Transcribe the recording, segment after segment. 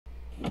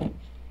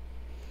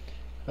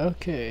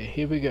Okay,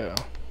 here we go.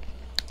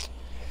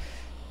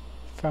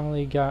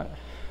 Finally got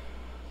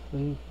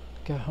the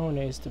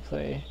cojones to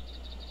play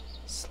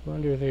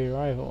Slender the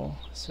Arrival,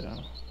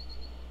 so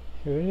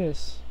here it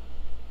is.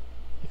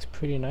 Looks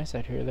pretty nice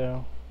out here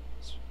though.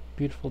 It's a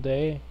beautiful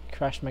day.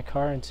 Crashed my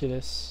car into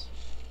this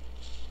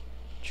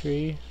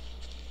tree.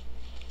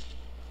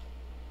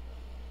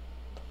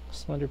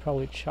 Slender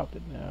probably chopped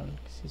it down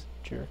because he's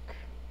a jerk.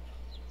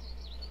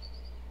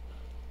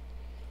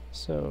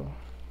 So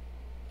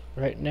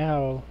right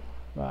now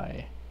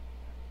my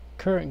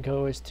current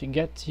goal is to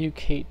get to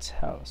Kate's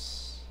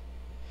house.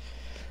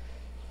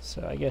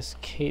 So I guess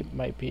Kate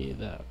might be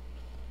the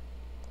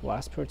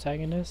last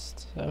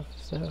protagonist of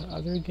the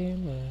other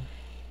game, or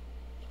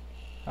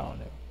I don't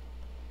know.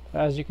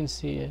 But as you can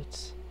see,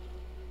 it's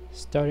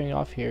starting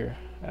off here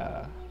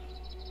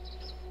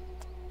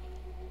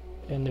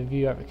in the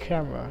view of a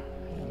camera,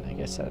 and I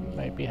guess that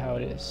might be how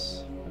it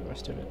is for the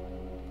rest of it.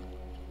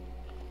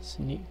 It's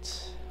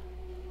neat.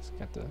 It's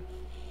got the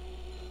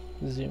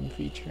zoom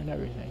feature and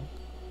everything.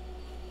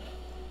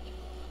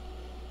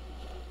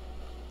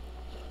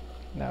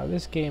 Now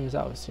this game is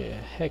obviously a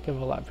heck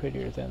of a lot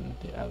prettier than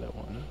the other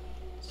one,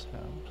 so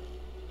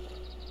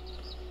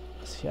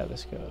let's see how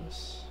this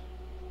goes.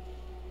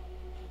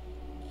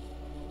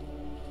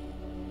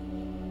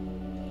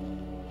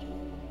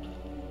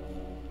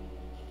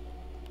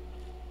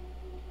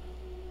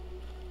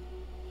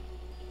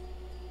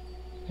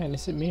 Man,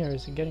 is it me or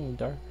is it getting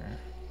darker?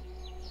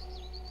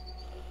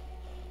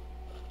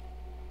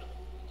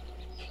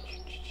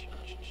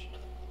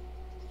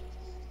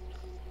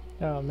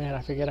 Oh man,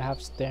 I forget I have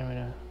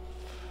stamina.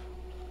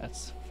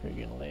 That's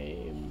friggin'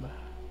 lame.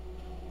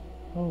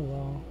 Oh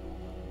well.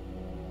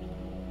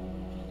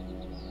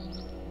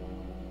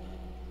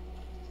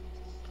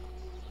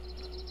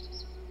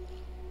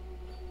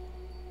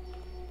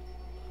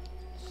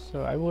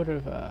 So I would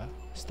have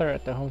started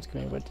at the home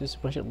screen, but there's a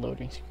bunch of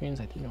loading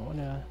screens I didn't want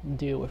to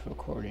deal with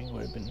recording. It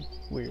would have been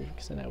weird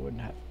because then I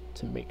wouldn't have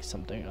to make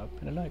something up,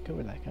 and I'm not good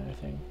with that kind of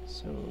thing.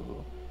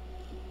 So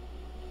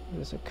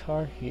there's a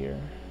car here.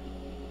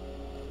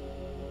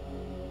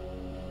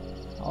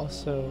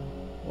 Also,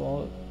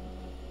 well,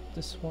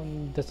 this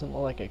one doesn't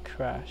look like it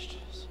crashed,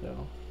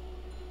 so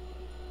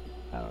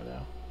I don't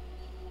know.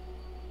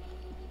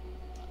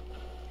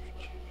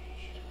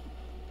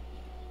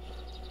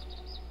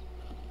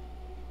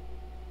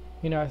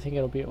 You know, I think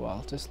it'll be a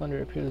while till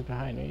Slender appears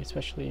behind me,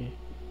 especially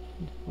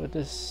with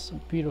this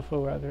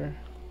beautiful weather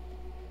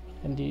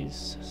and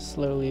these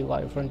slowly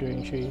live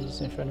rendering trees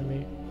in front of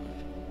me.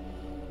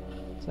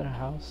 Is that a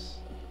house?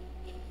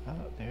 Oh,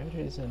 there it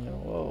is, and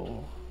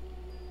whoa.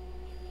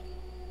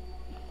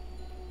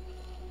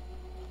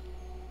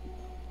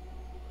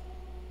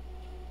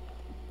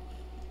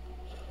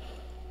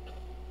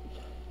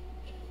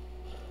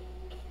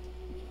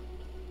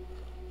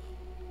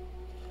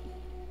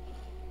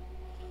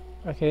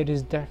 Okay, it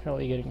is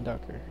definitely getting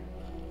darker.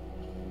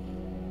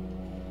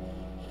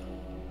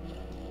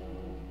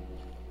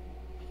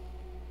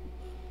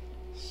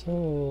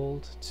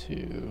 Sold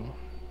to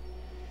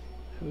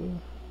who?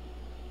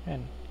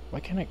 And why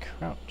can't I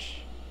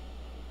crouch?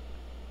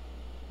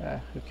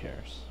 Who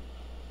cares?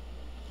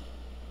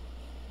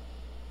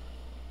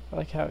 I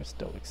like how it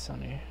still looks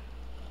sunny.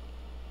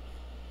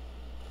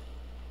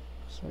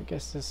 So I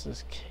guess this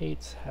is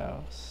Kate's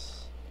house.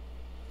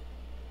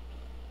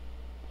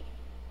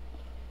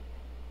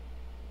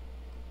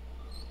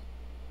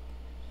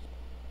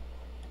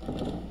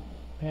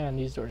 Man,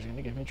 these doors are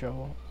gonna give me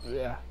trouble.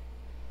 Yeah.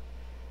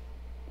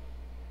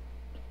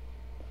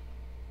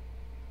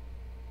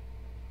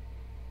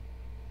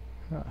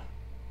 Huh.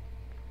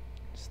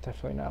 It's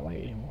definitely not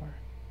light anymore.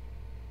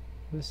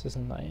 This is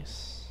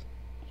nice.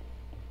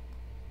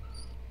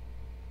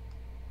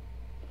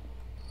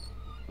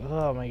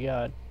 Oh my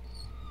god.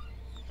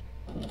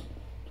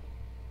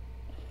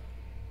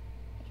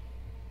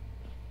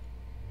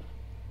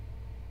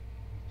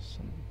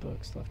 Some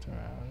books left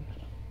around.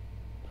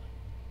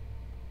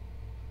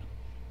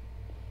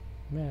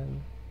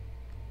 Man.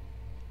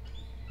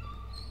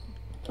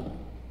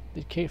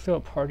 Did Kate throw a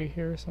party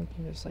here or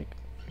something? There's like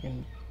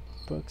freaking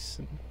books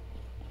and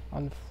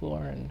on the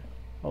floor, and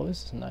oh,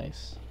 this is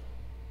nice.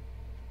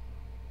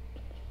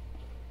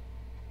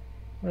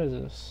 What is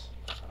this?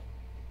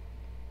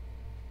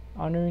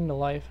 Honoring the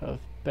life of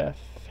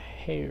Beth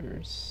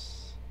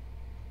Hayers.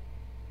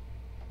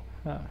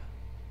 Huh.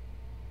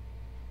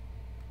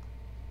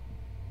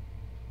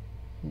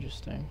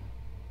 Interesting.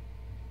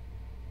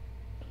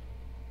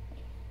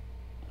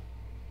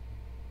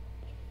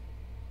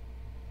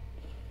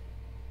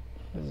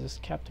 What is this,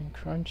 Captain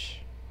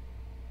Crunch?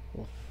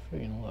 I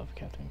freaking love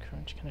Captain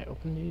Crunch. Can I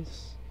open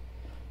these?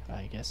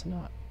 I guess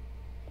not.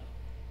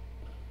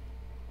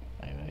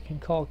 I can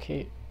call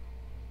Kate.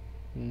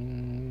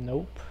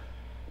 Nope.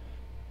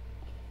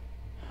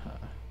 Huh.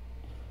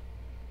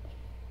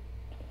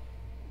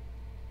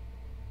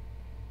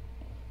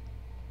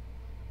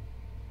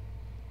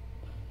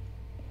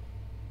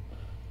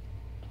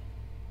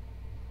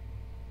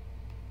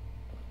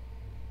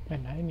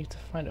 Man, I need to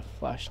find a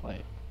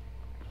flashlight.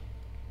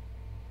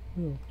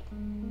 Ooh.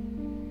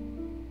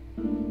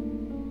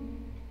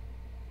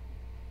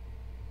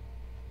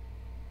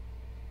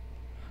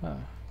 Huh.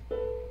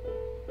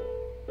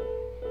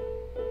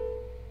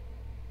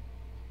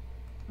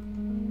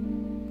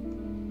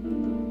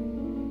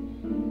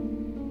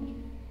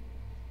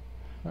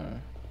 Huh.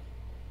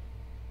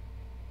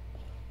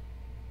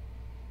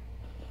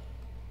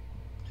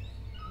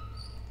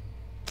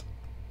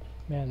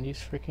 Man, these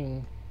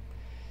freaking...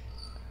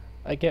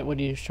 I get what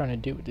he's trying to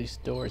do with these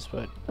doors,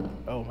 but...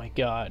 Oh my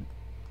god.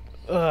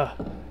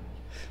 Ugh!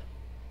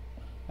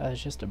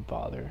 That's just a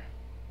bother.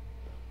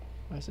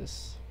 What is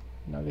this?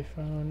 Another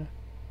phone.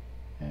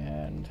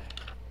 And...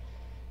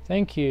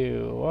 Thank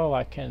you! Whoa,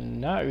 I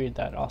cannot read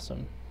that.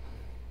 Awesome.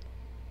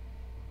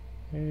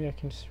 Maybe I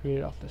can just read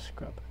it off the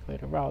scrapbook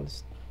later. Wow,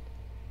 this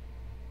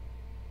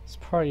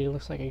party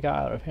looks like it got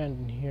out of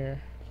hand in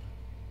here.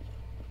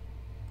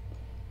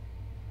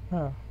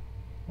 Huh.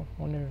 I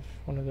wonder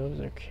if one of those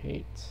are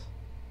Kate's.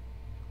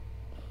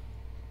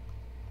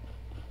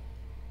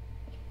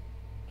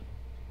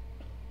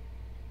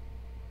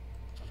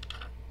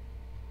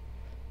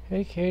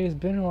 Hey Kate, it's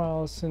been a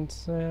while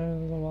since blah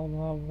blah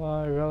blah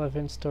blah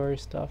irrelevant story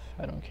stuff.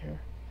 I don't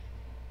care.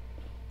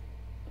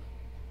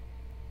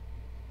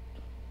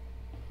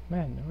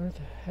 Man, where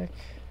the heck?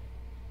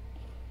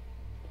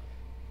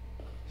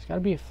 There's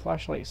gotta be a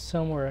flashlight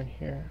somewhere in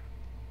here.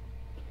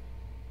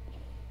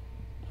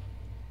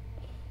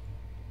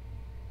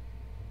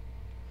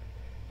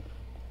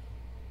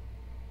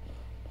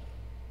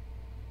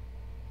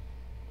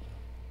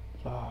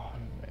 Oh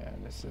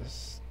man, this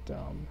is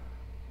dumb.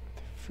 What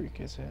the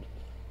freak is it?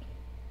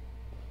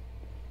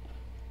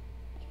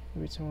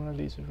 Maybe it's in one of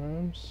these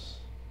rooms.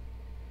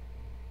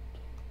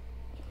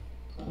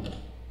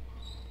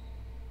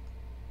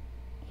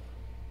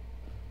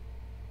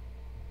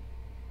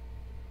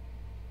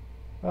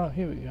 Oh,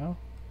 here we go.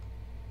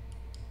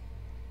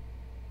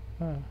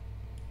 Huh.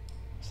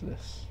 What's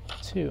this?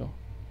 2.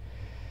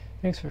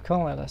 Thanks for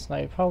calling last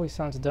night. It probably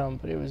sounds dumb,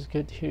 but it was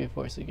good to hear your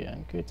voice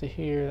again. Good to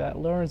hear that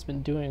Lauren's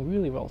been doing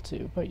really well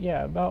too. But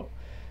yeah, about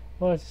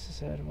what I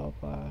said, blah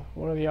blah.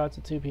 What are the odds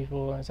of 2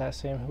 people in that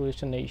same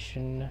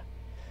hallucination?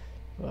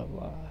 Blah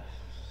blah.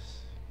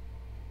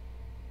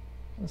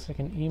 Looks like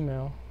an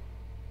email.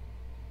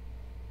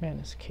 Man,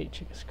 this Kate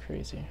chick is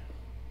crazy.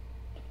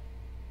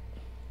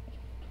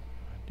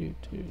 We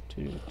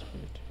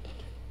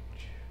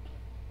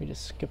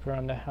just skip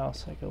around the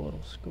house like a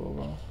little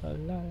squirrel.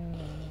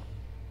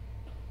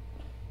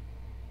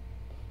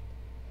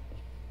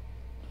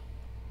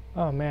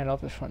 Oh man, I'll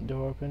have the front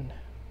door open.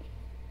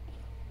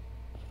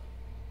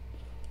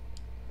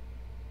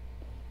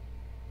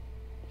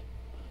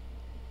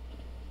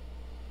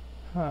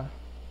 Huh.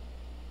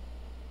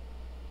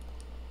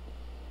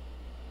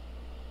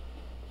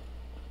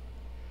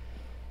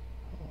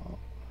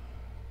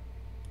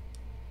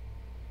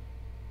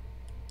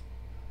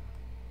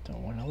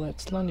 Don't want to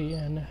let Slender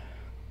in.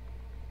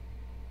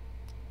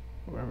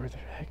 Wherever the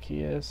heck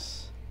he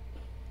is.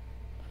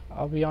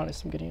 I'll be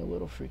honest, I'm getting a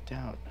little freaked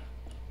out.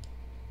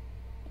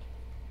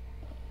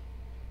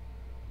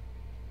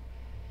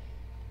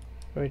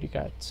 Already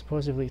got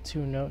supposedly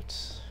 2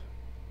 notes.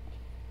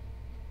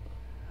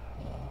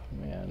 Oh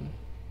man.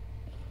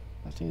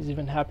 Nothing's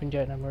even happened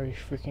yet and I'm already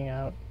freaking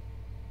out.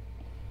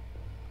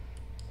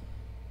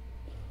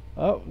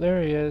 Oh,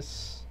 there he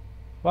is.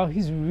 Wow,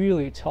 he's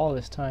really tall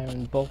this time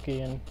and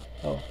bulky and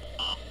oh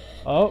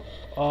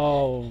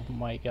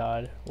my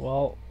god.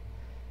 Well,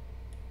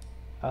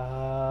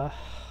 God.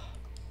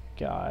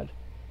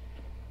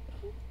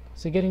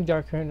 Is it getting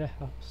darker in the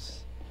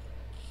house?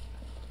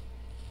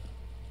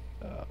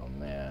 Oh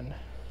man.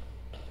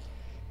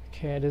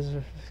 Okay, I just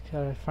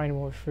gotta find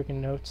more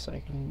freaking notes so I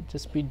can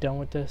just be done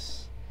with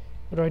this.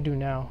 What do I do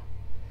now?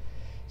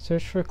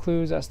 Search for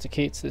clues as to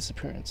Kate's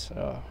disappearance.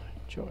 Oh,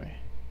 joy.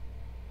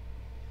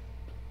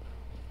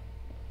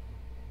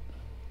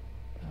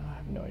 I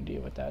have no idea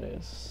what that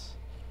is.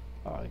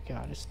 Oh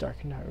god, it's dark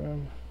in that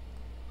room.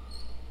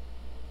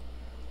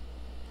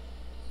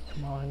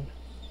 Come on.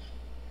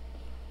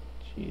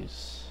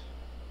 Jeez.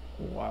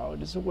 Wow,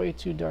 it is way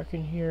too dark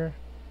in here.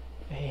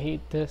 I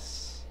hate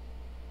this.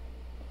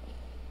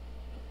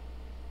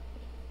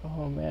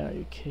 Oh man, are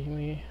you kidding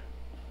me?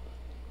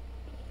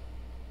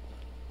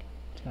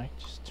 Can I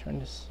just turn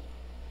this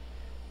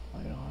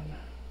light on?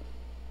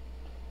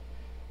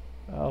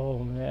 Oh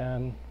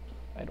man,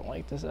 I don't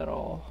like this at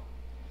all.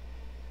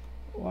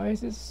 Why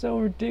is it so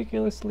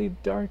ridiculously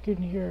dark in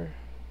here?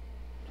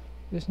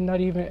 There's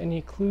not even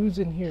any clues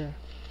in here.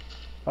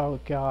 Oh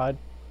god.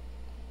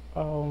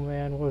 Oh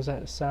man, what was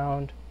that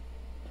sound?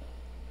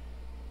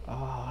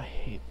 Oh, I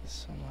hate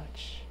this so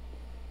much.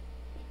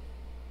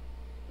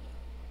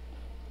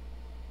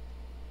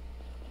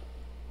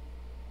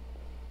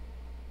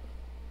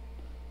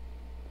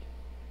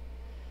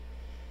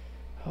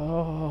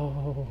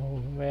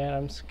 Oh man,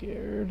 I'm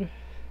scared.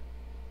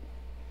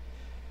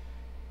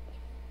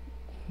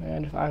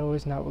 Man, if I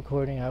was not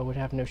recording, I would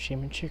have no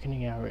shame in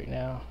chickening out right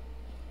now.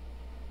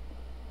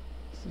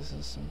 This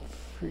is some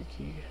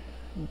freaky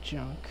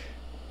junk.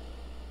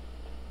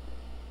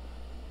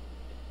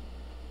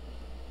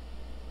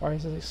 Why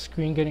is the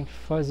screen getting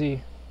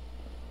fuzzy?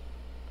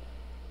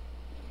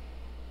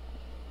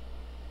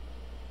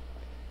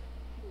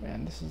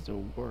 Man, this is the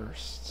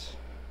worst.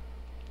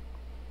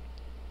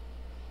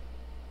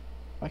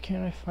 Why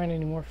can't I find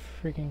any more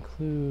freaking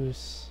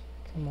clues?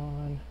 Come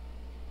on.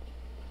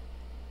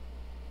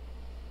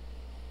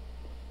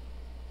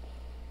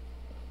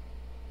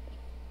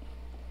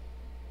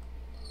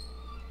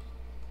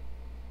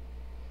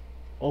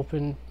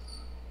 Open.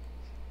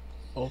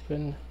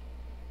 Open.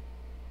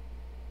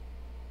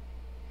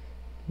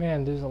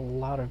 Man, there's a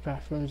lot of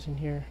bathrooms in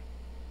here.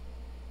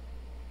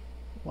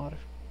 A lot of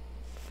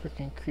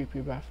freaking creepy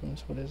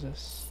bathrooms. What is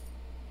this?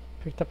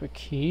 Picked up a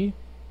key?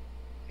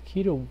 A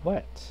key to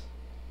what?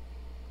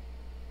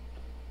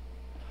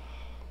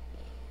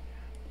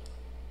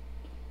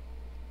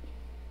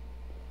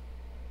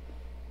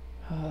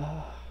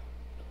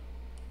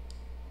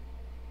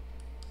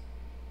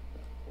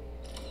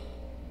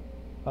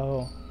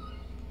 Oh.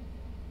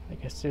 I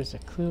guess there's a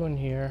clue in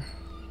here.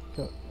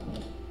 Go.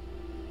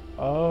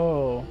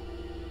 Oh.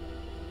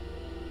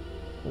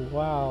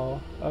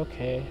 Wow.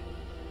 Okay.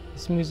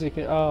 This music,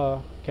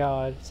 oh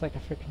god, it's like a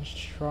freaking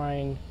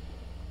shrine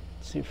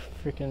to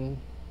freaking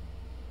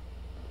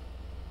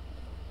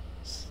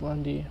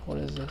Slender. What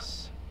is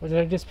this? What did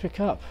I just pick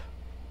up?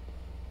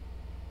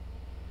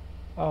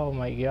 Oh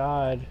my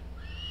god.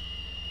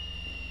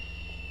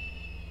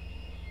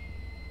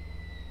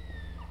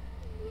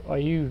 Are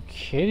you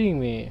kidding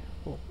me?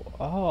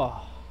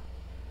 Oh.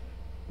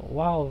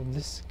 Wow,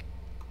 this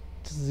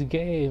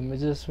game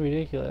is just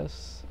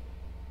ridiculous.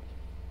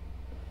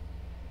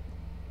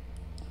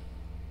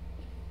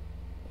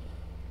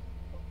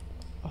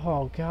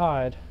 Oh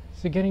god.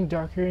 Is it getting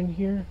darker in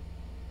here?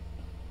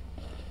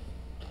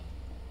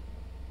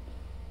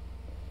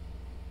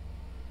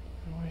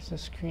 Why is the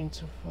screen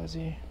so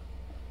fuzzy?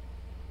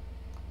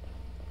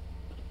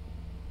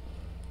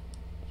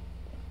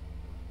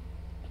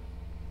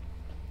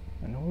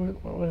 And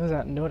what was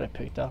that note I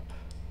picked up?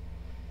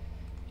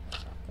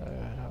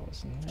 That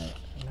wasn't it.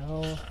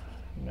 No.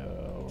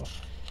 No.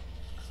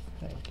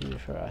 Thank you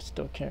for. I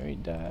still can't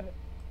read that.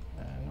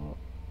 No.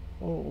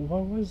 Oh,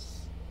 what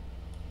was.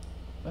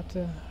 What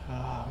the?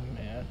 Oh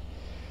man.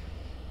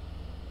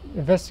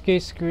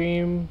 Investigate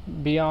Scream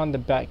beyond the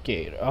back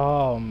gate.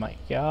 Oh my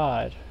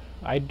god.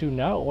 I do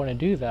not want to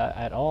do that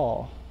at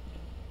all.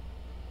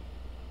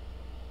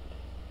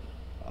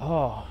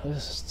 Oh,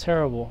 this is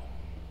terrible.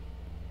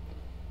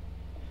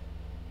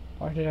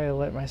 Why did I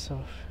let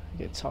myself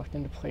get talked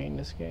into playing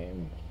this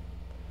game?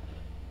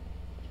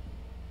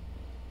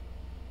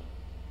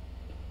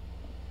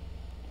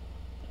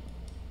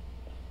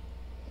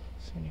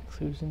 Is there any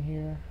clues in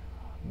here?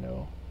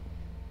 No.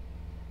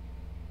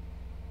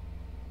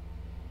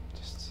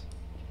 Just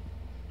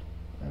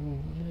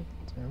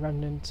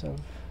remnants of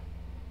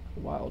a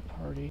wild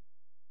party.